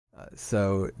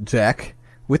So Jack,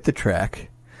 with the track.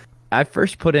 I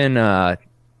first put in a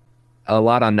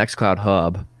lot on Nextcloud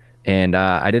Hub, and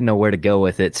I didn't know where to go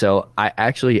with it. So I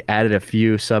actually added a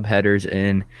few subheaders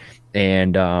in,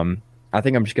 and I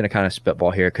think I'm just going to kind of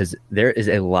spitball here because there is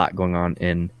a lot going on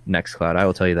in Nextcloud. I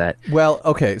will tell you that. Well,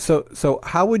 okay. So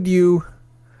how would you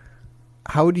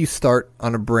start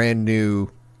on a brand new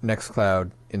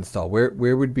Nextcloud install?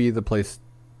 Where would be the place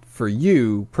for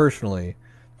you personally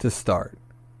to start?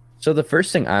 So the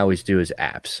first thing I always do is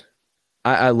apps.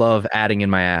 I love adding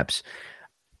in my apps.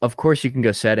 Of course, you can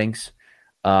go settings,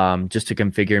 just to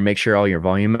configure and make sure all your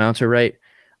volume mounts are right.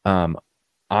 Um,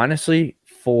 Honestly,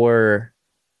 for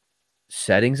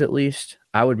settings at least,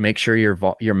 I would make sure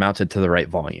you're mounted to the right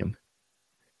volume.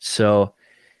 So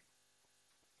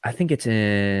I think it's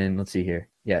in, let's see here.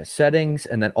 Yeah, settings,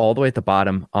 and then all the way at the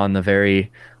bottom on the very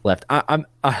left.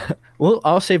 Well,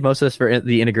 I'll save most of this for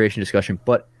the integration discussion,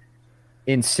 but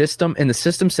in the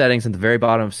system settings at the very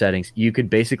bottom of settings, you could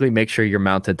basically make sure you're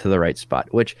mounted to the right spot,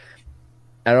 which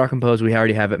at our Compose, we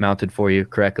already have it mounted for you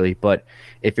correctly. But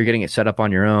if you're getting it set up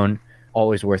on your own,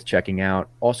 always worth checking out.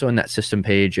 Also in that system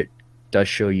page, it does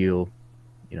show you,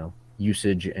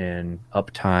 usage and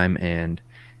uptime and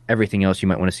everything else you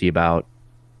might want to see about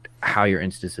how your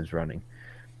instance is running.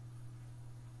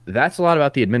 That's a lot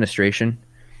about the administration.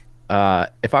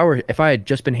 If I had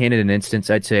just been handed an instance,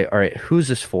 I'd say, all right, who's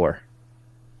this for?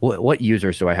 What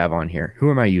users do I have on here? Who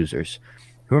are my users?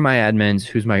 Who are my admins?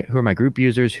 Who are my group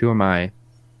users? Who are my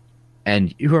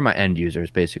end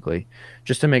users, basically,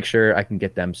 just to make sure I can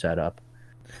get them set up.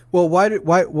 Well,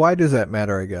 why does that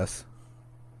matter? I guess.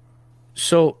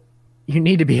 So you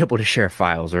need to be able to share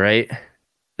files, right?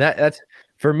 That's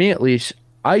for me at least.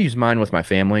 I use mine with my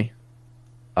family,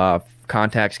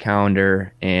 contacts,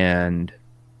 calendar, and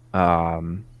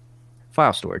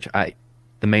file storage.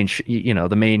 The main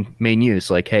the main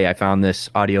use, like, hey, I found this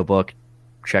audiobook,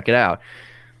 check it out.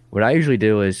 What I usually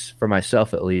do is, for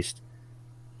myself at least,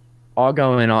 I'll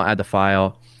go in, I'll add the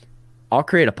file, I'll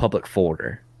create a public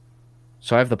folder.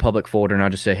 So I have the public folder and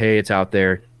I'll just say, hey, it's out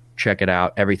there, check it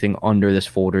out. Everything under this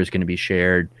folder is going to be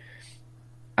shared.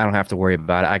 I don't have to worry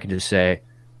about it. I can just say,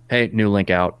 hey, new link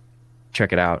out,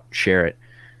 check it out, share it.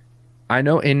 I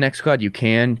know in Nextcloud you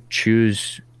can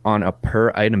choose on a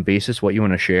per item basis what you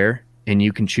want to share, and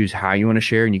you can choose how you want to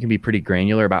share, and you can be pretty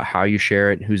granular about how you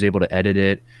share it, who's able to edit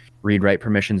it, read write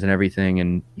permissions and everything,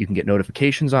 and you can get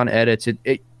notifications on edits.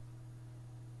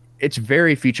 It's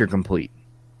very feature complete.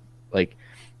 Like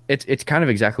it's kind of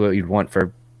exactly what you'd want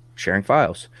for sharing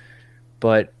files.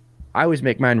 But I always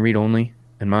make mine read only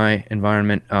in my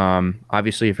environment.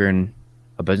 Obviously, if you're in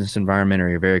a business environment or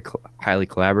you're very highly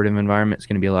collaborative environment, it's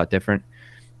going to be a lot different.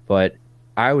 But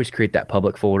I always create that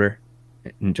public folder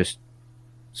and just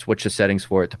switch the settings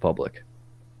for it to public.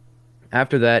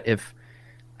 After that, if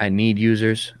I need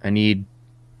users,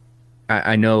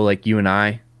 I know, like, you and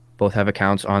I both have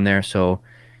accounts on there, so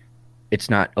it's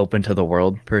not open to the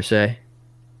world per se.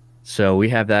 So we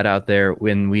have that out there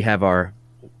when we have our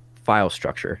file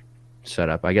structure set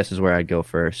up, I guess, is where I'd go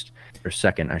first, or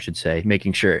second, I should say,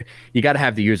 making sure you got to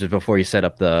have the users before you set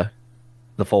up the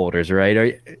folders,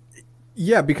 right?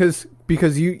 Yeah, because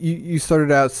you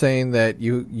started out saying that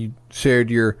you shared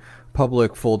your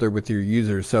public folder with your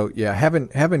users. So yeah,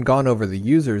 haven't gone over the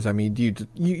users. I mean,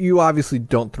 you obviously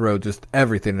don't throw just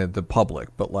everything into the public,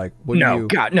 but like, what do No, you?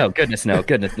 God, no, goodness, no,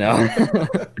 goodness, no.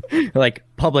 Like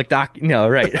public doc, no,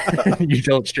 right? You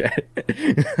don't share.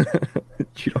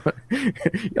 You don't.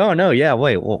 Oh no, yeah.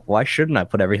 Wait, well, why shouldn't I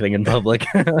put everything in public?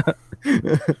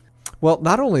 Well,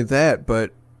 not only that,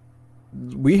 but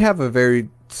we have a very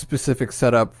specific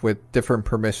setup with different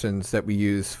permissions that we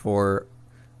use for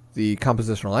the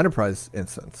compositional enterprise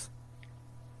instance.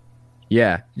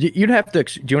 Yeah, you'd have to.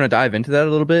 Do you want to dive into that a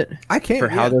little bit I can't. for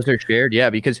how Yeah. those are shared? Yeah,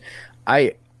 because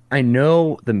I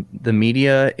know the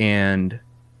media and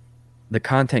the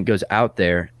content goes out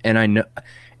there, and I know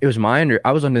it was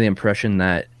I was under the impression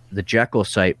that the Jekyll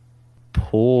site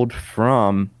pulled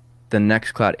from the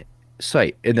Nextcloud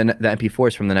site, and then the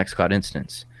MP4s from the Nextcloud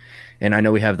instance. And I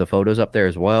know we have the photos up there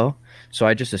as well, so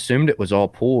I just assumed it was all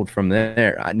pulled from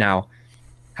there. Now,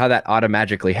 how that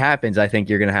automatically happens, I think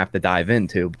you're going to have to dive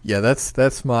into. Yeah,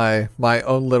 that's my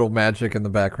own little magic in the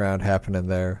background happening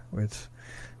there, which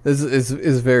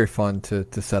is very fun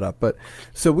to set up. But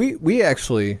so we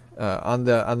actually on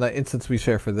the instance we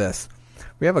share for this,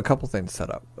 we have a couple things set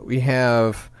up. We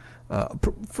have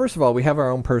first of all, we have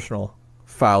our own personal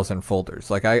files and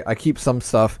folders. Like I keep some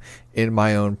stuff in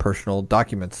my own personal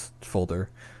documents folder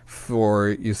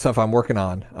for stuff I'm working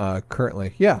on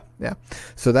currently. Yeah.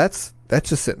 So that's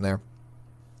just sitting there.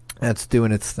 That's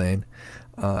doing its thing.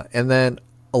 And then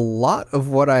a lot of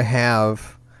what I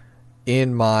have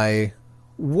in my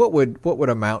what would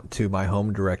amount to my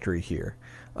home directory here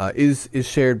is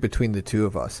shared between the two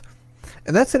of us.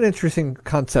 And that's an interesting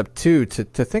concept too, to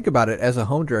think about it as a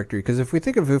home directory, because if we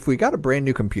think of if we got a brand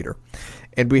new computer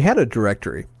and we had a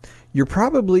directory, you're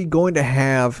probably going to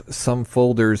have some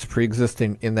folders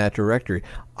pre-existing in that directory.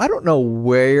 I don't know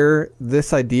where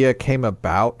this idea came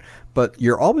about, but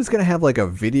you're always going to have like a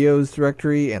videos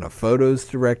directory and a photos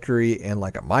directory and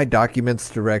like a my documents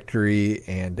directory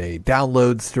and a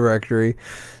downloads directory.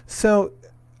 So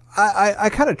I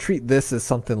kind of treat this as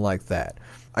something like that.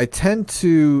 I tend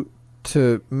to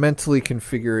mentally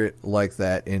configure it like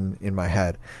that in my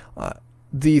head.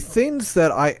 The things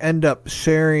that I end up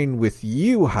sharing with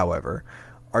you, however,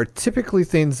 are typically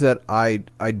things that I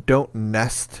don't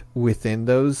nest within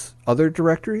those other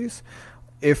directories.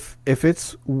 If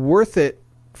it's worth it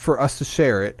for us to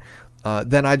share it,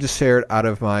 then I just share it out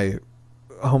of my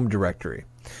home directory.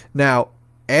 Now,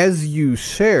 as you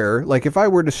share, like if I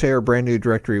were to share a brand new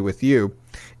directory with you,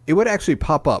 it would actually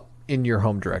pop up in your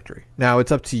home directory. Now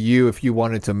it's up to you if you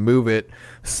wanted to move it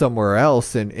somewhere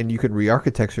else, and you could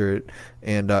re-architecture it.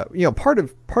 And part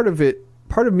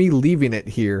of me leaving it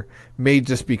here may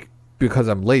just be because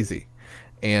I'm lazy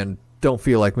and don't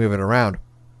feel like moving around.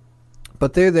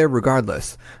 But they're there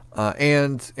regardless.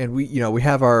 And we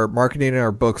have our marketing and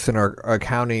our books and our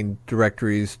accounting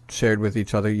directories shared with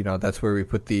each other. That's where we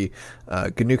put the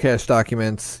GNU Cache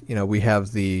documents. We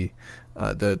have the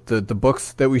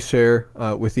books that we share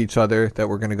with each other that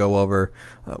we're going to go over.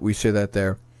 We share that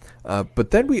there. But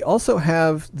then we also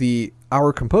have the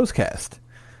Our Composecast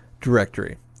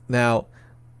directory. Now,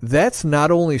 that's not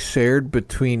only shared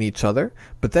between each other,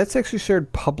 but that's actually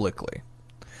shared publicly.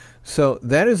 So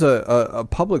that is a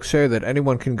public share that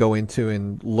anyone can go into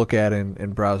and look at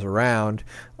and browse around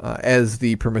as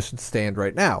the permissions stand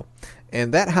right now.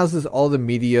 And that houses all the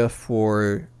media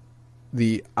for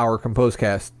the Our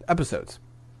Composecast episodes.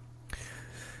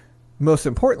 Most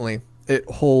importantly, it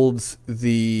holds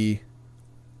the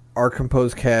Our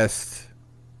Composecast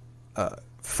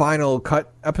final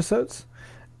cut episodes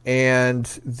and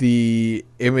the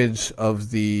image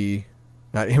of the,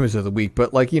 not image of the week,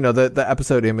 but like, the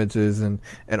episode images and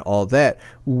all that,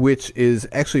 which is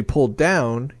actually pulled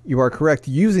down, you are correct,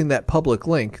 using that public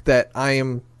link that I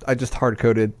just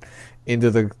hard-coded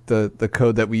into the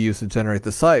code that we use to generate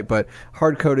the site, but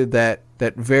hard-coded that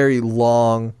very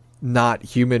long, not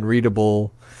human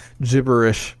readable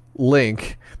gibberish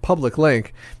link, public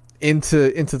link, into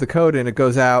the code, and it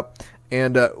goes out.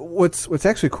 And what's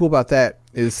actually cool about that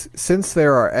is, since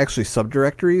there are actually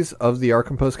subdirectories of the Our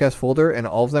Composecast folder and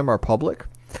all of them are public,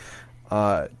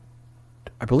 I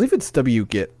believe it's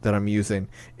wget that I'm using,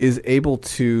 is able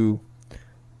to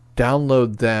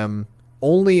download them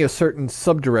only a certain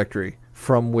subdirectory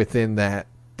from within that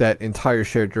entire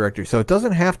shared directory. So it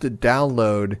doesn't have to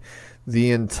download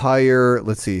the entire,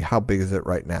 let's see, how big is it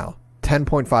right now?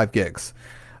 10.5 gigs.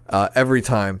 Every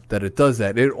time that it does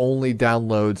that, it only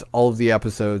downloads all of the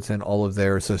episodes and all of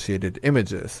their associated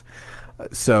images.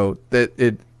 So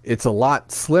that it's a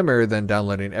lot slimmer than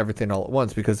downloading everything all at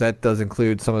once, because that does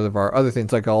include some of our other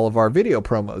things, like all of our video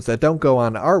promos that don't go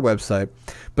on our website,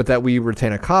 but that we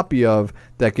retain a copy of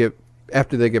that get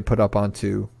after they get put up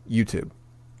onto YouTube.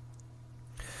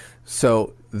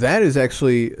 So that is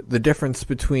actually the difference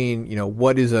between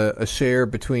what is a share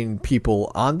between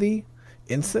people on the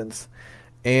instance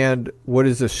and what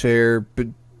is a share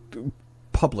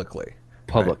publicly.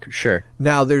 Public, right? Sure.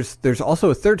 Now, there's also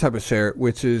a third type of share,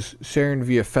 which is sharing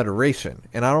via federation,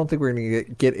 and I don't think we're going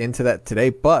to get into that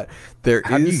today, but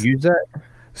How do you use that?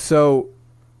 So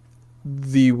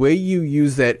the way you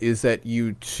use that is that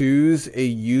you choose a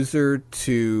user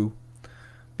to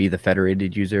be the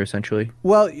federated user, essentially.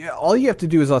 Well, yeah, all you have to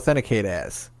do is authenticate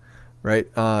as, right?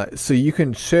 So you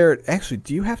can share it. Actually,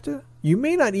 do you have to? You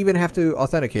may not even have to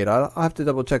authenticate. I'll have to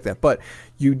double check that. But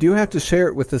you do have to share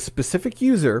it with a specific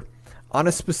user on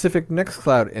a specific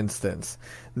Nextcloud instance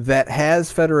that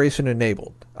has federation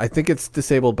enabled. I think it's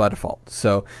disabled by default.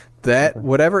 So that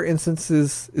whatever instance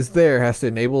is there has to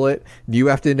enable it. You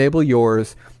have to enable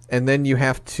yours. And then you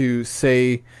have to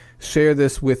share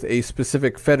this with a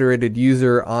specific federated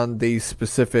user on the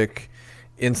specific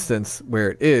instance where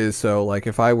it is. So like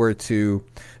if I were to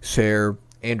share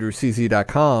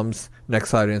andrewcz.com's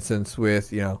Nextcloud instance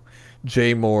with,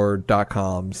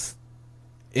 jmore.com's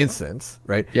instance,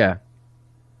 right? Yeah.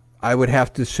 I would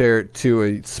have to share it to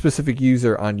a specific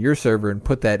user on your server and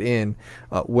put that in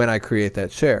when I create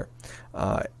that share.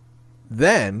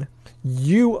 Then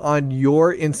you on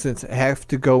your instance have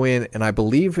to go in, and I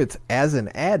believe it's as an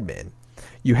admin,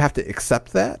 you have to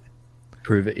accept that.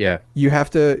 Prove it. Yeah. You have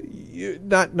to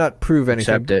not prove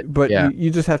anything, Accept it. but Yeah. you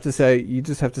just have to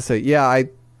say, yeah,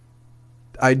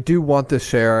 I do want this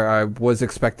share. I was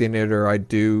expecting it, or I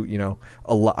do,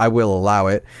 I will allow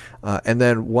it. And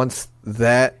then once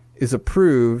that is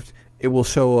approved, it will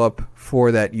show up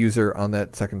for that user on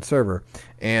that second server.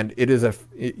 And it is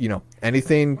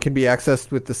anything can be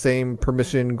accessed with the same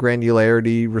permission,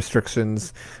 granularity,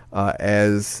 restrictions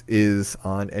as is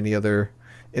on any other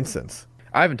instance.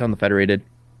 I haven't done the federated.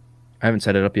 I haven't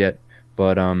set it up yet,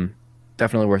 but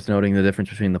definitely worth noting the difference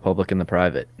between the public and the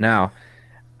private. Now,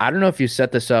 I don't know if you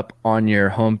set this up on your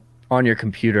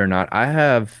computer or not. I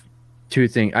have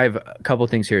a couple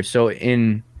things here. So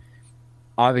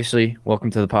obviously,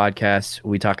 welcome to the podcast.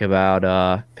 We talk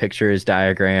about pictures,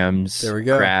 diagrams, there we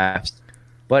go, graphs.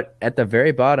 But at the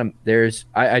very bottom,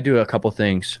 I do a couple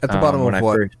things. At the bottom of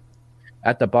what?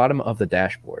 At the bottom of the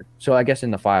dashboard. So I guess in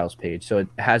the files page. So it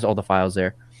has all the files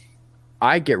there.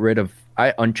 I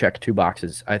uncheck 2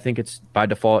 boxes. I think it's by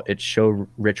default, it's show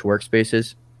rich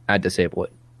workspaces. I disable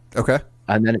it. Okay.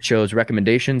 And then it shows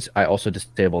recommendations. I also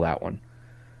disable that one.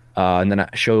 And then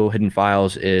show hidden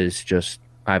files is just,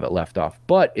 I have it left off.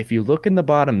 But if you look in the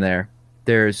bottom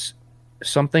there's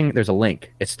a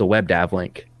link. It's the WebDAV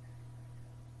link.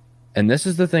 And this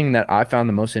is the thing that I found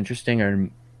the most interesting or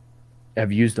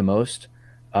have used the most.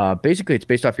 Basically, it's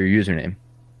based off your username.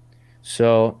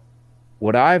 So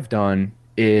what I've done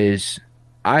is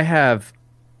I do have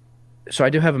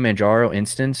a Manjaro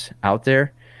instance out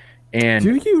there. And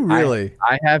do you really?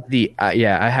 I have the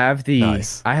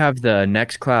Nice. I have the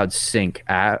Nextcloud Sync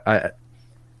app.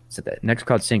 Is it the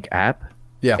Nextcloud Sync app?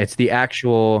 Yeah. It's the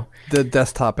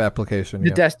desktop application.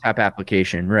 The desktop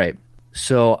application, right?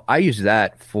 So I use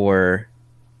that for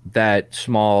that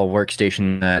small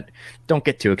workstation. That don't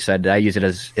get too excited. I use it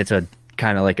as it's a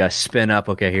kind of like a spin up.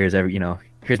 Okay, here's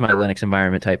my Linux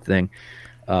environment type thing.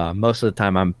 Most of the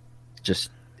time I'm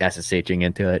just SSHing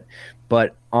into it.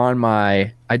 But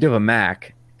I do have a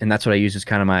Mac, and that's what I use as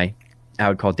kind of I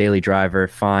would call daily driver,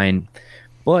 fine.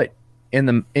 But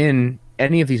in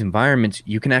any of these environments,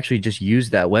 you can actually just use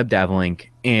that WebDAV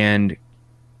link and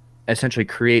essentially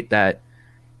create that.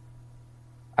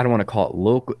 I don't want to call it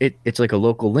local. It's like a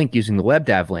local link using the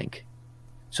WebDAV link.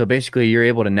 So basically, you're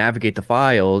able to navigate the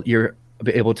file. You're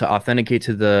able to authenticate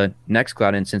to the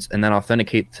Nextcloud instance, and then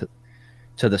authenticate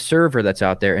to the server that's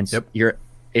out there, and you're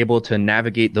able to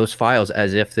navigate those files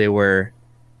as if they were,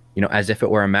 as if it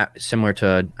were a map, similar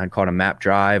to, I'd call it a map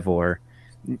drive, or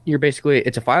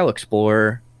it's a file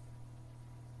explorer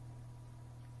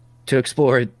to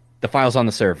explore the files on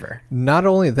the server. Not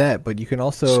only that, but you can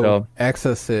also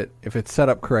access it, if it's set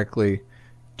up correctly,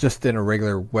 just in a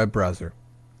regular web browser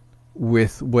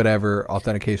with whatever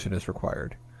authentication is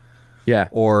required. Yeah.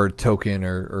 Or token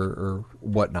or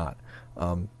whatnot.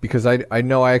 Because I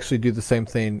know I actually do the same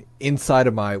thing inside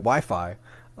of my Wi-Fi.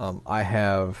 I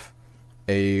have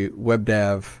a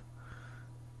WebDAV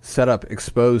setup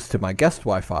exposed to my guest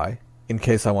Wi-Fi in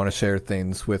case I want to share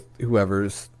things with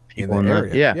whoever's in the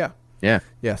area.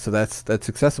 Yeah. So that's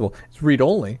accessible. It's read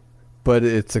only, but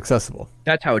it's accessible.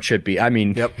 That's how it should be. I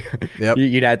mean, yep.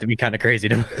 You'd have to be kind of crazy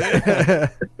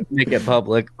to make it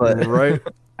public, but right.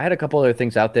 I had a couple other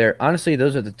things out there. Honestly,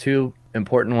 those are the 2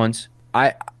 important ones.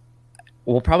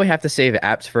 We'll probably have to save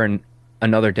apps for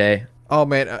another day. Oh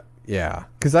man, yeah.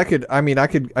 Because I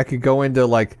could go into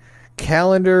like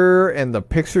calendar and the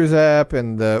pictures app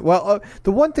and the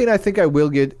one thing I think I will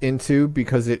get into,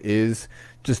 because it is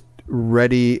just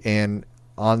ready and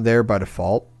on there by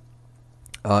default,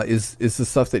 is the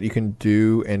stuff that you can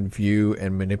do and view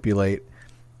and manipulate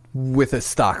with a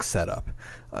stock setup.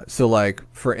 So like,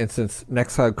 for instance,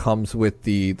 Nextcloud comes with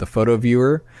the photo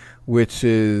viewer, which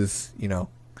is,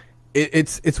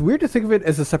 it's weird to think of it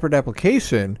as a separate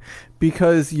application,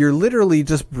 because you're literally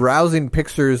just browsing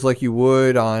pictures like you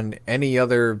would on any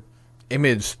other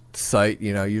image site.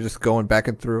 You're just going back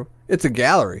and through. It's a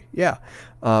gallery, yeah,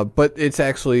 but it's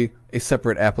actually a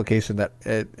separate application that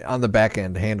on the back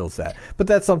end handles that. But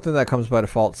that's something that comes by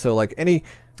default. So like any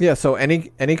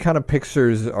kind of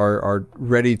pictures are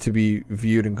ready to be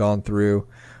viewed and gone through.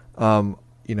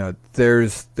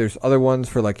 There's other ones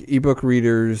for like ebook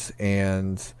readers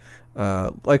and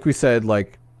like we said,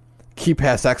 like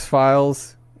KeyPassX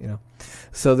files,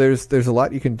 so there's a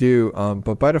lot you can do,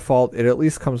 but by default it at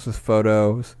least comes with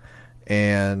photos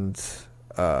and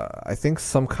I think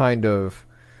some kind of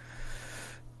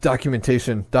document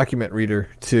reader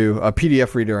too, a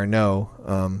PDF reader. I know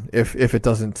if it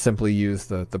doesn't simply use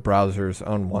the browser's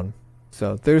own one.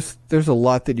 So there's a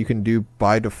lot that you can do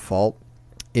by default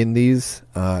in these,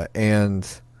 and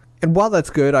while that's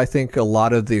good, I think a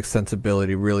lot of the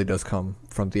extensibility really does come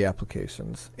from the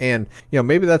applications. And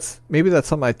maybe that's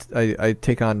something I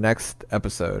take on next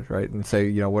episode, right? And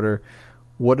say, what are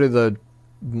the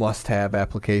must-have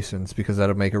applications, because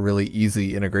that'll make a really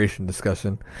easy integration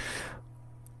discussion.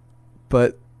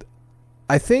 But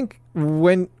I think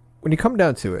when you come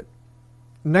down to it,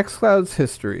 Nextcloud's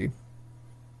history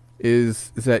is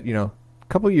that a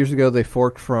couple of years ago they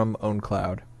forked from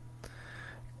OwnCloud,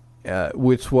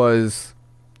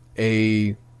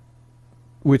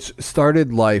 which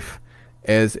started life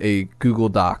as a Google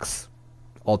Docs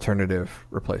alternative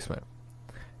replacement.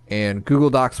 And Google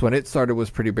Docs, when it started, was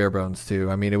pretty bare bones too.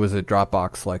 I mean, it was a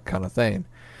Dropbox-like kind of thing.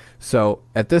 So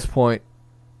at this point,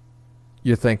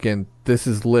 you're thinking, this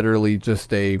is literally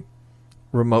just a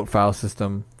remote file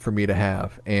system for me to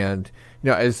have. And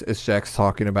as Jack's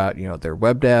talking about, their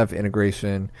WebDAV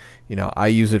integration, I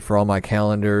use it for all my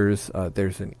calendars.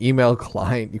 There's an email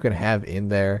client you can have in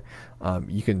there.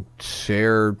 You can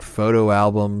share photo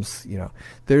albums.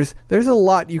 There's a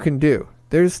lot you can do.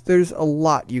 There's a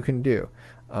lot you can do.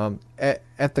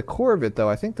 At the core of it, though,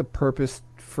 I think the purpose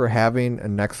for having a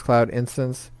Nextcloud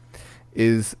instance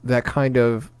is that kind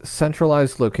of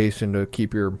centralized location to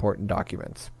keep your important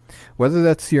documents. Whether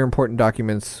that's your important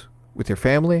documents with your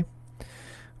family,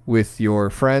 with your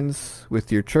friends, with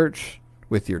your church,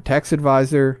 with your tax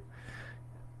advisor,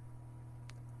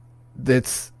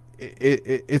 it's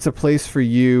a place for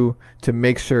you to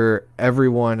make sure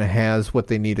everyone has what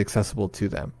they need accessible to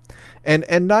them.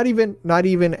 And not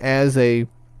even as a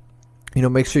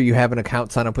make sure you have an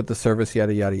account, sign up with the service,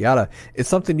 yada, yada, yada. It's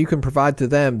something you can provide to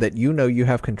them that you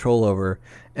have control over,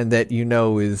 and that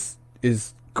is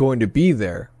going to be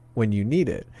there when you need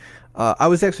it. I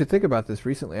was actually thinking about this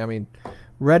recently. I mean,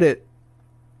 Reddit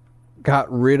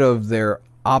got rid of their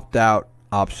opt-out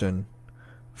option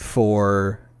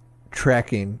for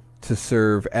tracking to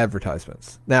serve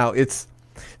advertisements. Now, it's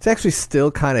actually still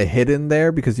kind of hidden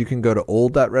there, because you can go to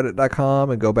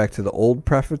old.reddit.com and go back to the old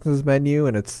preferences menu,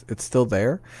 and it's still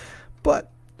there.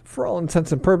 But for all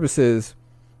intents and purposes,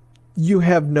 you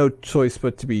have no choice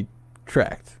but to be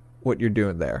tracked, what you're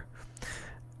doing there.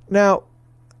 Now,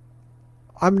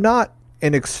 I'm not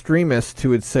an extremist who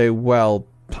would say, well,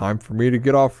 time for me to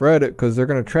get off Reddit because they're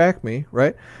going to track me,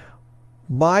 right?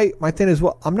 My thing is,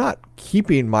 well, I'm not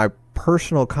keeping my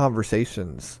personal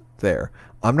conversations there.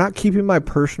 I'm not keeping my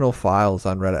personal files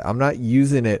on Reddit. I'm not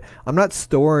using it. I'm not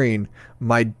storing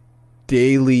my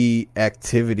daily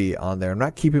activity on there. I'm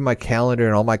not keeping my calendar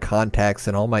and all my contacts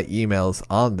and all my emails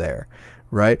on there,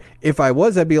 right? If I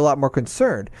was, I'd be a lot more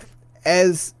concerned.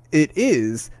 As it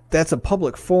is, that's a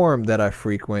public forum that I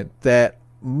frequent, that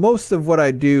most of what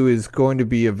I do is going to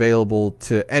be available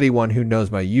to anyone who knows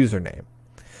my username.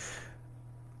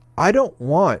 I don't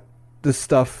want the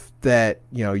stuff that,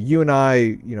 you and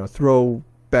I, throw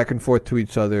back and forth to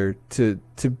each other to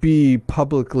be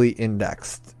publicly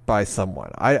indexed by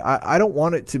someone. I don't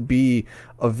want it to be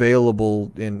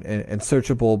available and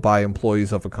searchable by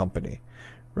employees of a company,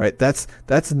 right?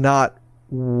 That's not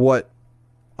what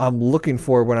I'm looking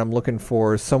for when I'm looking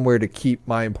for somewhere to keep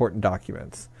my important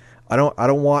documents. I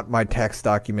don't want my tax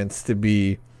documents to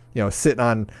be, sitting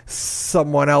on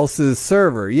someone else's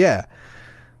server. Yeah.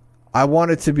 I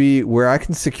want it to be where I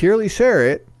can securely share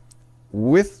it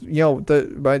with,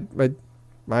 my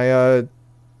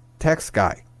tax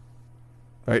guy,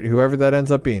 right? Whoever that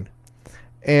ends up being.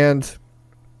 And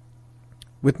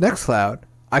with Nextcloud,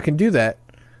 I can do that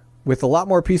with a lot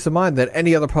more peace of mind than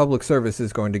any other public service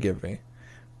is going to give me,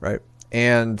 right?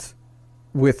 And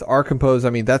with our Compose,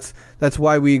 I mean, that's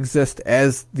why we exist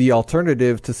as the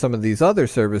alternative to some of these other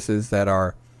services that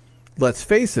are, let's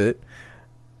face it,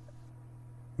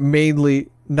 mainly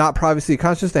not privacy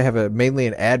conscious. They have mainly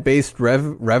an ad-based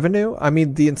revenue. I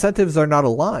mean, the incentives are not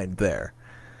aligned there.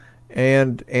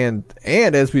 And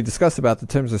as we discussed about, the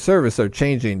terms of service are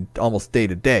changing almost day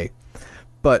to day.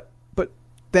 But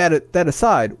that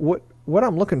aside, what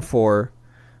I'm looking for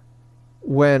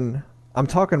when I'm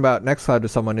talking about Nextcloud to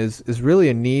someone is really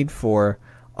a need for,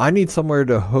 I need somewhere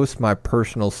to host my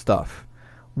personal stuff.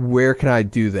 Where can I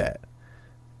do that?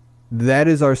 That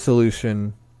is our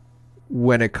solution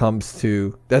when it comes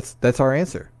to, that's our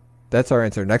answer. That's our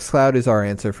answer. Nextcloud is our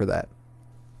answer for that.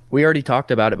 We already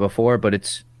talked about it before,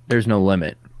 but there's no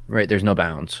limit, right? There's no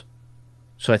bounds.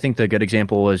 So I think the good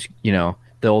example was, the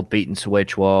old bait and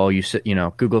switch. Well,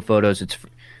 Google Photos, it's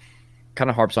kind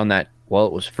of harps on that. Well,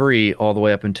 it was free all the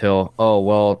way up until, oh,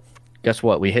 well, guess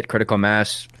what? We hit critical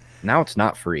mass. Now it's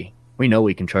not free. We know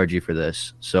we can charge you for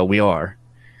this. So we are,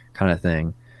 kind of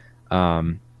thing.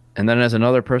 And then as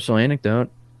another personal anecdote,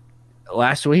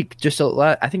 last week,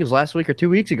 I think it was last week or 2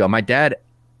 weeks ago, my dad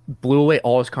blew away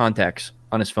all his contacts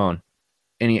on his phone.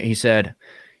 and he said,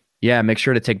 yeah, make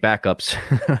sure to take backups.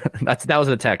 That was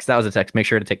a text. That was a text. Make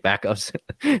sure to take backups.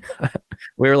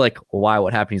 We were like, well, why?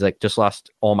 What happened? He's like, just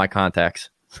lost all my contacts.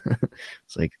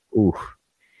 It's like, ooh.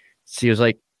 So he was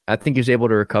like, I think he was able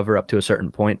to recover up to a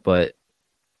certain point, but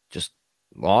just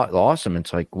lost him.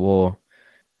 It's like, well,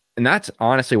 and that's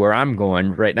honestly where I'm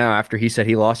going right now. After he said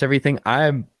he lost everything,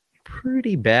 I'm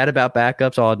pretty bad about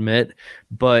backups, I'll admit,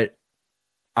 but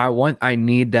I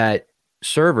need that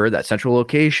server, that central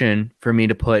location for me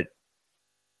to put,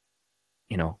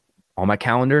 all my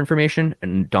calendar information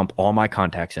and dump all my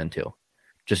contacts into.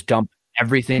 Just dump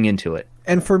everything into it.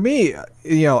 And for me,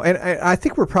 and I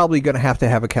think we're probably going to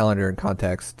have a calendar and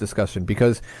contacts discussion,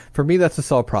 because for me, that's a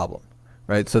solved problem,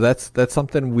 right? So that's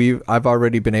something I've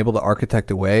already been able to architect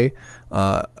away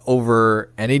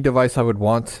over any device I would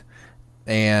want,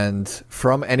 and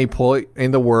from any point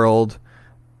in the world,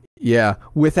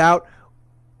 without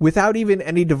even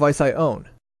any device I own.